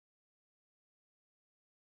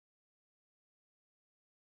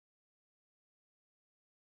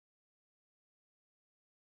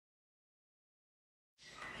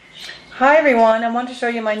Hi everyone, I want to show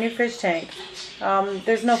you my new fish tank.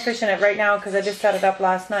 There's no fish in it right now because I just set it up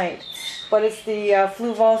last night. But it's the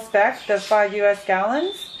Fluval Spec, the 5 U.S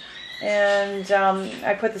gallons. And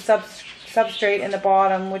I put the substrate in the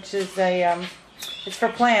bottom, which is it's for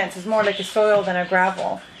plants. It's more like a soil than a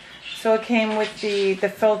gravel. So it came with the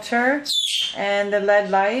filter and the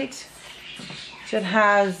LED light. It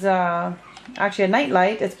has actually a night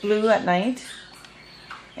light. It's blue at night.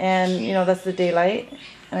 And you know, that's the daylight.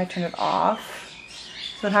 And I turn it off.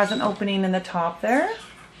 So it has an opening in the top there.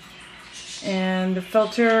 And the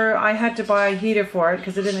filter, I had to buy a heater for it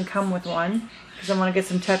because it didn't come with one. Because I want to get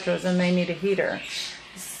some tetras and they need a heater.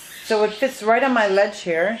 So it fits right on my ledge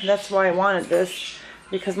here. That's why I wanted this.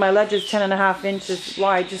 Because my ledge is 10.5 inches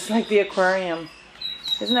wide, just like the aquarium.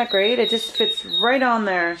 Isn't that great? It just fits right on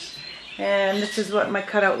there. And this is what my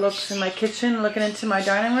cutout looks in my kitchen, looking into my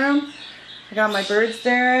dining room. I got my birds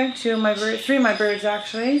there, 3 of my birds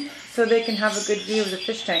actually, so they can have a good view of the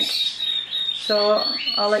fish tank. So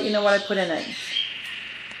I'll let you know what I put in it.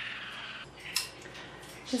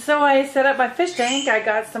 So I set up my fish tank. I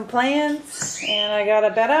got some plants and I got a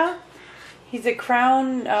Betta. He's a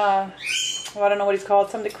crown, I don't know what he's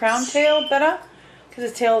called, the crown tail Betta, because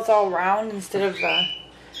his tail is all round instead of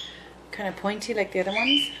kind of pointy like the other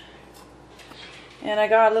ones. And I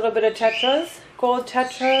got a little bit of tetras. Gold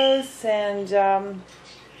tetras and some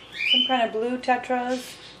kind of blue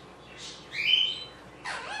tetras.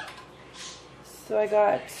 So I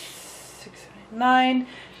got nine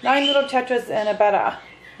little tetras and a Betta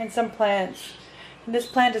and some plants. And this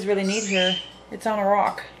plant is really neat here. It's on a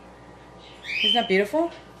rock. Isn't that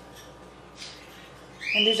beautiful?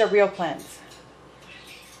 And these are real plants.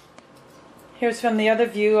 Here's from the other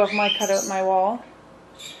view of my cutout, my wall.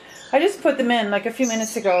 I just put them in like a few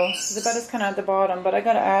minutes ago. The Betta's kind of at the bottom, but I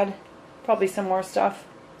gotta add probably some more stuff.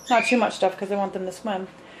 Not too much stuff because I want them to swim.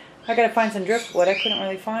 I gotta find some driftwood. I couldn't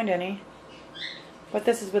really find any. But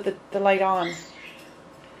this is with the light on.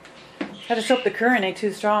 I just hope the current ain't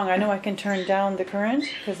too strong. I know I can turn down the current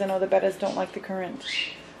because I know the Bettas don't like the current.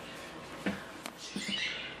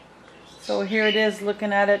 So here it is,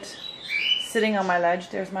 looking at it, sitting on my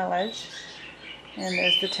ledge. There's my ledge. And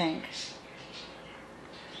there's the tank.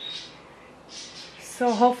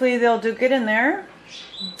 So hopefully they'll do good in there.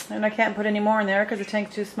 And I can't put any more in there because the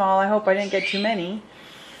tank's too small. I hope I didn't get too many.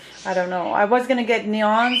 I don't know. I was going to get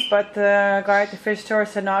neons, but the guy at the fish store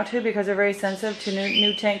said not to because they're very sensitive to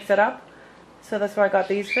new tank setup. So that's why I got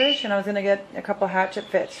these fish. And I was going to get a couple hatchet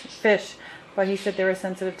fish. But he said they were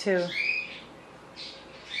sensitive too.